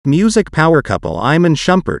Music power couple Iman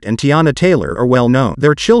Shumpert and Teyana Taylor are well known.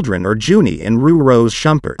 Their children are Junie and Rue Rose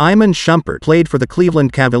Shumpert. Iman Shumpert played for the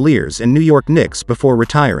Cleveland Cavaliers and New York Knicks before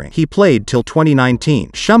retiring. He played till 2019.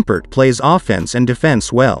 Shumpert plays offense and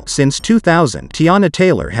defense well. Since 2000, Teyana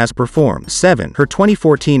Taylor has performed 7. Her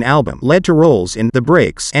 2014 album led to roles in The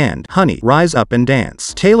Breaks and Honey, Rise Up and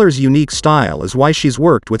Dance. Taylor's unique style is why she's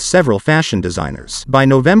worked with several fashion designers. By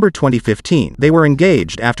November 2015, they were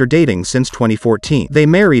engaged after dating since 2014. They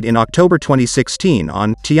married in October 2016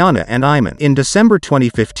 on Teyana and Iman. In December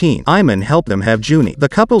 2015, Iman helped them have Junie. The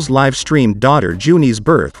couple's live-streamed daughter Junie's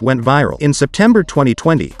birth went viral. In September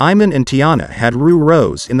 2020, Iman and Teyana had Rue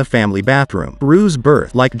Rose in the family bathroom. Rue's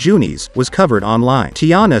birth, like Junie's, was covered online.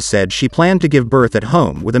 Teyana said she planned to give birth at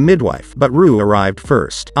home with a midwife, but Rue arrived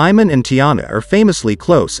first. Iman and Teyana are famously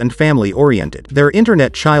close and family-oriented. Their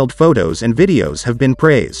internet child photos and videos have been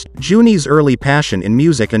praised. Junie's early passion in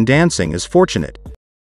music and dancing is fortunate.